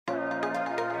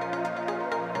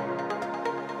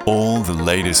All the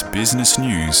latest business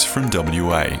news from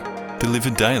WA,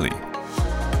 delivered daily.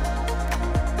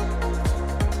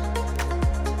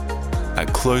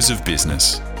 At close of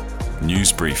business,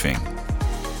 news briefing.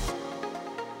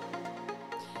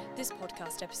 This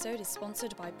podcast episode is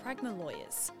sponsored by Pragma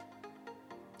Lawyers.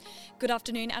 Good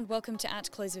afternoon and welcome to At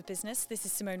Close of Business. This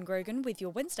is Simone Grogan with your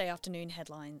Wednesday afternoon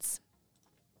headlines.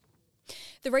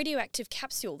 The radioactive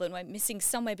capsule that went missing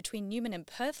somewhere between Newman and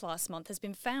Perth last month has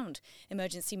been found,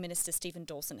 Emergency Minister Stephen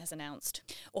Dawson has announced.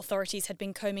 Authorities had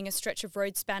been combing a stretch of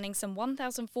road spanning some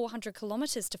 1,400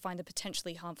 kilometres to find the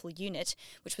potentially harmful unit,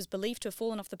 which was believed to have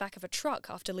fallen off the back of a truck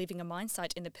after leaving a mine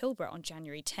site in the Pilbara on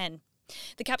January 10.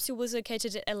 The capsule was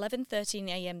located at 11:13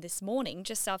 a.m. this morning,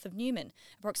 just south of Newman,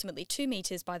 approximately 2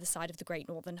 metres by the side of the Great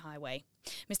Northern Highway.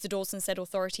 Mr Dawson said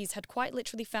authorities had quite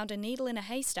literally found a needle in a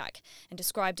haystack and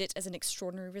described it as an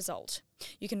extraordinary result.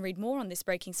 You can read more on this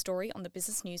breaking story on the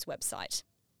Business News website.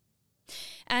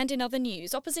 And in other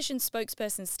news, opposition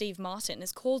spokesperson Steve Martin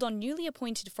has called on newly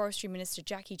appointed Forestry Minister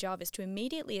Jackie Jarvis to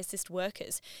immediately assist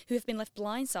workers who have been left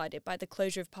blindsided by the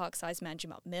closure of Parkside's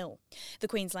Manjimup Mill. The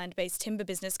Queensland-based timber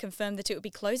business confirmed that it would be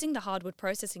closing the hardwood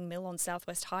processing mill on South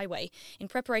West Highway in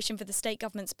preparation for the state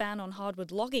government's ban on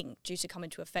hardwood logging due to come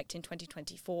into effect in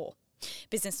 2024.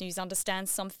 Business News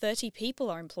understands some 30 people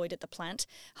are employed at the plant,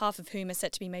 half of whom are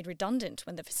set to be made redundant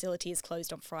when the facility is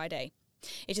closed on Friday.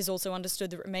 It is also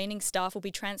understood that remaining staff will be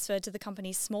transferred to the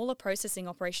company's smaller processing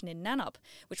operation in Nannup,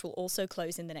 which will also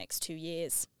close in the next 2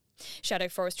 years. Shadow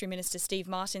Forestry Minister Steve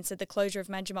Martin said the closure of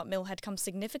Manjimup Mill had come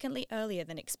significantly earlier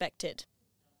than expected.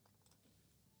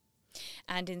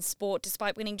 And in sport,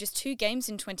 despite winning just 2 games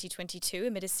in 2022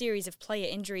 amid a series of player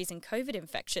injuries and COVID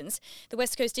infections, the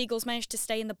West Coast Eagles managed to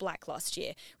stay in the black last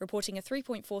year, reporting a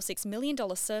 $3.46 million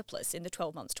surplus in the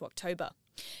 12 months to October.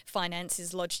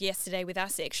 Finances lodged yesterday with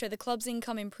ASIC show the club's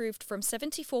income improved from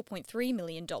 $74.3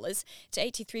 million to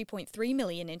 $83.3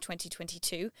 million in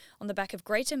 2022 on the back of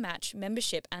greater match,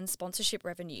 membership and sponsorship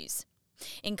revenues.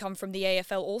 Income from the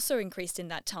AFL also increased in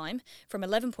that time, from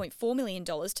 $11.4 million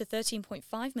to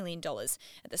 $13.5 million,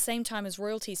 at the same time as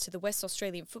royalties to the West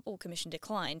Australian Football Commission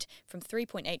declined from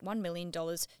 $3.81 million to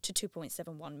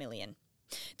 $2.71 million.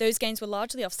 Those gains were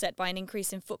largely offset by an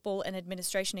increase in football and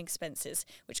administration expenses,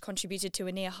 which contributed to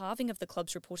a near halving of the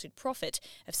club's reported profit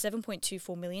of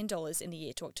 $7.24 million in the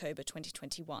year to October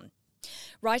 2021.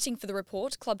 Writing for the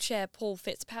report, club chair Paul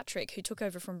Fitzpatrick, who took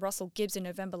over from Russell Gibbs in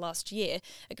November last year,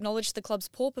 acknowledged the club's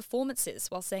poor performances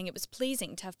while saying it was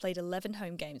pleasing to have played 11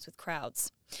 home games with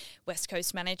crowds. West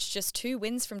Coast managed just 2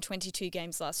 wins from 22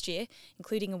 games last year,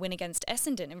 including a win against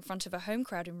Essendon in front of a home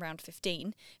crowd in round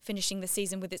 15, finishing the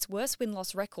season with its worst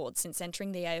win-loss record since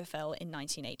entering the AFL in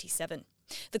 1987.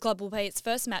 The club will play its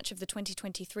first match of the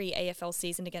 2023 AFL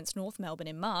season against North Melbourne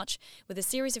in March, with a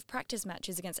series of practice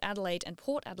matches against Adelaide and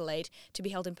Port Adelaide to be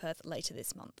held in Perth later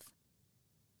this month.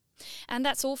 And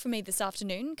that's all from me this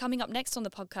afternoon. Coming up next on the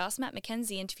podcast, Matt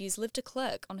McKenzie interviews Liv de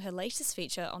Klerk on her latest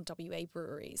feature on WA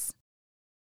breweries.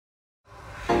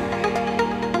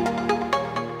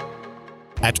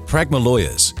 At Pragma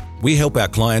Lawyers, we help our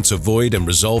clients avoid and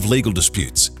resolve legal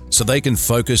disputes so they can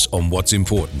focus on what's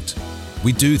important.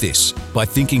 We do this by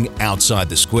thinking outside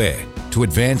the square to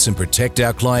advance and protect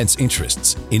our clients'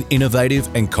 interests in innovative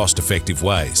and cost-effective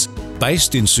ways.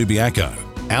 Based in Subiaco,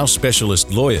 our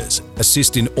specialist lawyers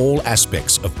assist in all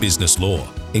aspects of business law,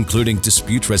 including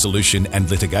dispute resolution and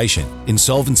litigation,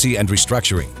 insolvency and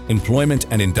restructuring, employment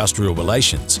and industrial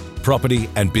relations, property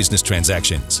and business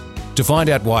transactions. To find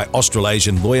out why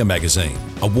Australasian Lawyer magazine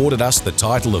awarded us the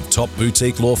title of Top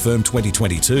Boutique Law Firm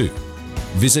 2022,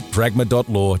 visit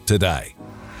pragma.law today.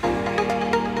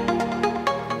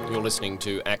 You're listening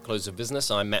to At Close of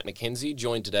Business. I'm Matt McKenzie,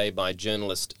 joined today by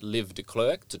journalist Liv de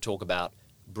Klerk to talk about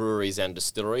breweries and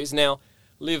distilleries. Now,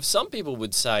 Liv, some people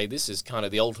would say this is kind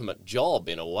of the ultimate job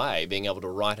in a way, being able to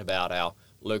write about our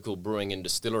local brewing and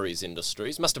distilleries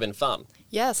industries. Must have been fun.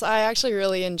 Yes, I actually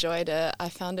really enjoyed it. I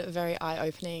found it very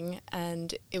eye-opening,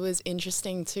 and it was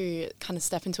interesting to kind of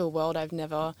step into a world I've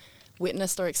never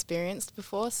witnessed or experienced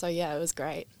before. So yeah, it was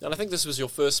great. And I think this was your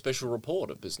first special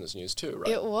report of Business News too,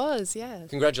 right? It was, yeah.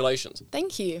 Congratulations.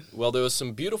 Thank you. Well, there was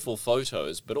some beautiful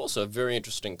photos, but also very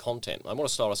interesting content. I want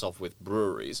to start us off with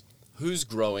breweries. Who's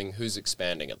growing, who's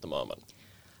expanding at the moment?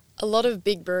 A lot of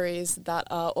big breweries that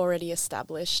are already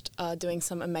established are doing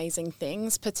some amazing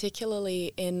things,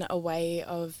 particularly in a way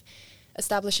of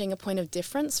establishing a point of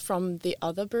difference from the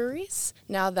other breweries.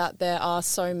 Now that there are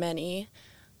so many,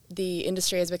 the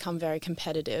industry has become very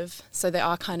competitive, so they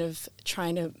are kind of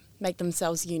trying to make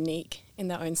themselves unique in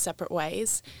their own separate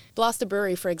ways. Blaster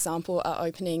Brewery, for example, are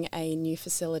opening a new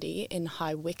facility in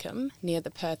High Wycombe near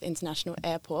the Perth International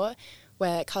Airport,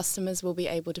 where customers will be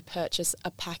able to purchase a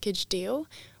package deal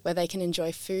where they can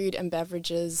enjoy food and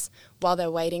beverages while they're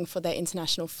waiting for their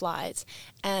international flight.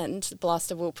 And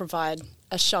Blaster will provide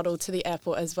a shuttle to the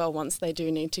airport as well once they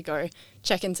do need to go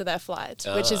check into their flight,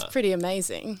 which is pretty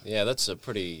amazing. Yeah, that's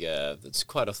that's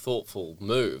quite a thoughtful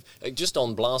move. Just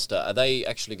on Blaster, are they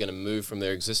actually going to move from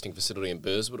their existing facility in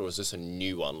Burswood, or is this a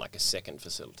new one, like a second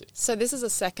facility? So this is a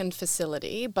second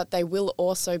facility, but they will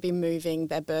also be moving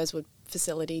their Burswood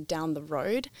facility down the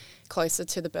road, closer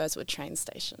to the Burswood train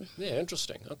station. Yeah,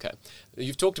 interesting. Okay.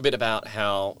 You've talked a bit about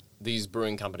how these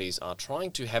brewing companies are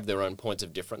trying to have their own points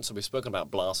of difference. So we've spoken about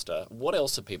Blaster. What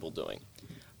else are people doing?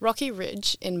 Rocky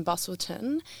Ridge in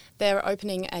Busselton, they're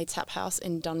opening a tap house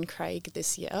in Duncraig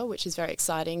this year, which is very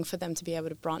exciting for them to be able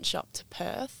to branch up to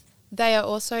Perth. They are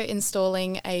also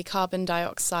installing a carbon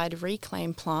dioxide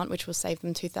reclaim plant, which will save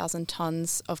them 2,000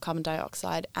 tonnes of carbon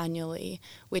dioxide annually,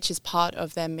 which is part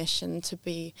of their mission to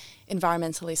be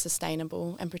environmentally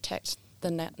sustainable and protect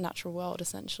the natural world,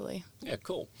 essentially. Yeah,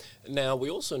 cool. Now, we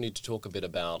also need to talk a bit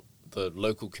about the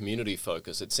local community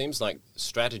focus. It seems like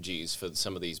strategies for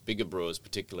some of these bigger brewers,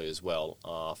 particularly as well,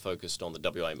 are focused on the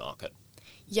WA market.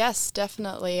 Yes,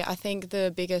 definitely. I think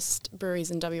the biggest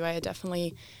breweries in WA are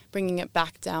definitely bringing it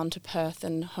back down to Perth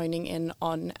and honing in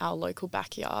on our local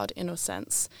backyard in a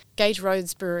sense. Gage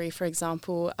Roads Brewery, for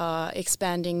example, are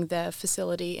expanding their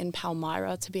facility in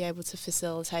Palmyra to be able to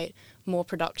facilitate more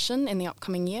production in the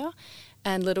upcoming year.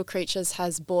 And Little Creatures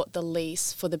has bought the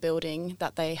lease for the building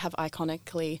that they have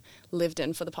iconically lived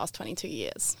in for the past 22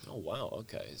 years. Oh, wow.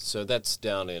 Okay. So that's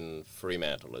down in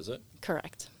Fremantle, is it?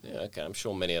 Correct. Yeah, okay. I'm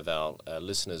sure many of our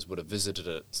listeners would have visited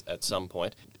it at some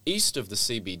point. East of the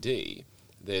CBD,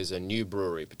 there's a new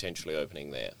brewery potentially opening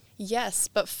there. Yes,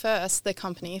 but first the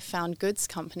company, Found Goods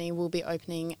Company, will be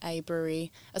opening a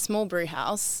small brew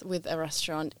house with a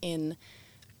restaurant in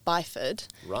Byford.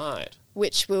 Right.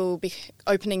 Which will be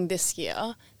opening this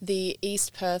year. The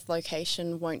East Perth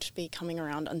location won't be coming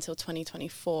around until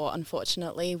 2024,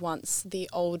 unfortunately, once the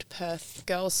old Perth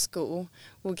Girls' School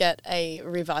will get a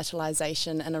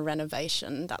revitalisation and a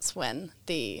renovation. That's when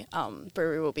the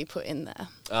brewery will be put in there.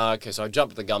 Okay, so I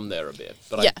jumped the gun there a bit.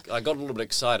 But yeah. I got a little bit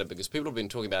excited because people have been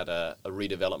talking about a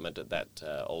redevelopment at that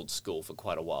old school for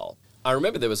quite a while. I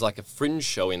remember there was like a fringe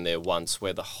show in there once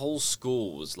where the whole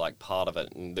school was like part of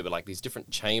it, and there were like these different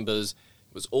chambers.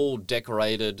 It was all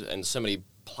decorated, and so many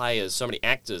players, so many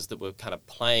actors that were kind of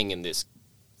playing in this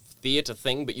theatre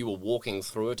thing, but you were walking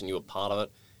through it and you were part of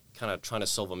it, kind of trying to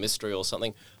solve a mystery or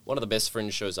something. One of the best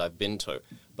fringe shows I've been to.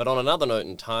 But on another note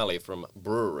entirely from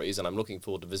breweries, and I'm looking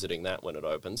forward to visiting that when it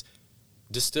opens,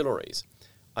 distilleries.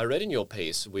 I read in your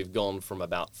piece we've gone from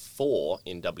about 4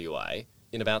 in WA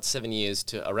in about 7 years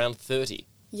to around 30.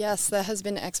 Yes, there has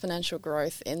been exponential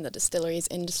growth in the distilleries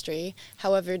industry.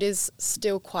 However, it is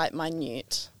still quite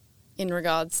minute in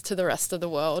regards to the rest of the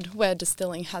world, where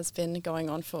distilling has been going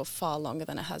on for far longer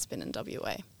than it has been in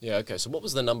WA. Yeah, okay. So what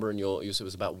was the number in you said it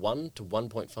was about 1 to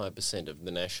 1.5% of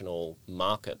the national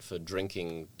market for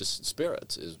drinking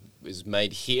spirits is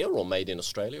made here or made in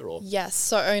Australia? Or Yes,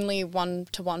 so only 1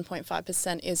 to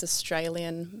 1.5% is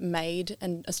Australian made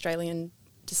and Australian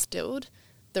distilled.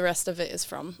 The rest of it is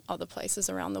from other places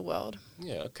around the world.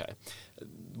 Yeah, okay.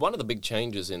 One of the big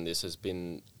changes in this has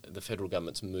been the federal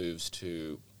government's moves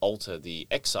to alter the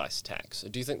excise tax.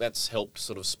 Do you think that's helped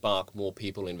sort of spark more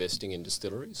people investing in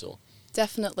distilleries? Or?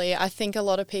 Definitely. I think a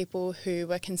lot of people who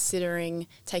were considering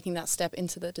taking that step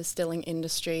into the distilling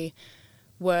industry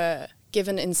were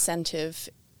given incentive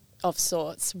of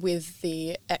sorts with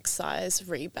the excise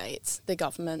rebates the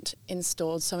government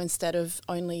installed. So instead of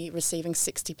only receiving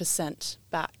 60%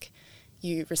 back,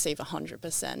 you receive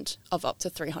 100% of up to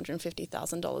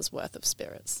 $350,000 worth of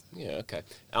spirits. Yeah, okay.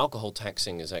 Alcohol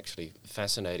taxing is actually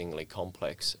fascinatingly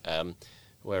complex.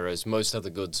 Whereas most other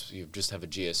goods, you just have a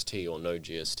GST or no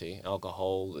GST.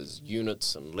 Alcohol is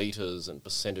units and litres and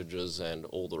percentages and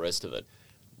all the rest of it.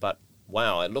 But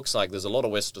wow, it looks like there's a lot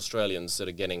of West Australians that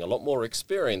are getting a lot more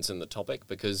experience in the topic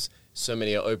because so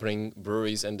many are opening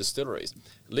breweries and distilleries.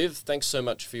 Liv, thanks so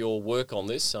much for your work on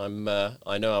this. I know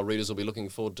our readers will be looking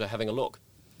forward to having a look.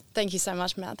 Thank you so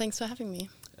much, Matt. Thanks for having me.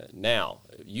 Now,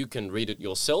 you can read it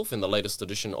yourself in the latest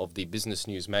edition of the Business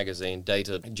News magazine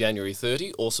dated January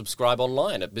 30 or subscribe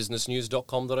online at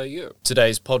businessnews.com.au.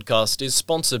 Today's podcast is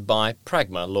sponsored by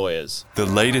Pragma Lawyers. The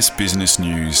latest business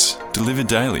news delivered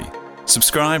daily.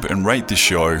 Subscribe and rate the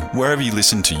show wherever you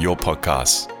listen to your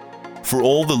podcasts. For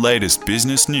all the latest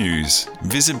business news,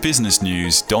 visit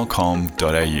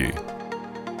businessnews.com.au.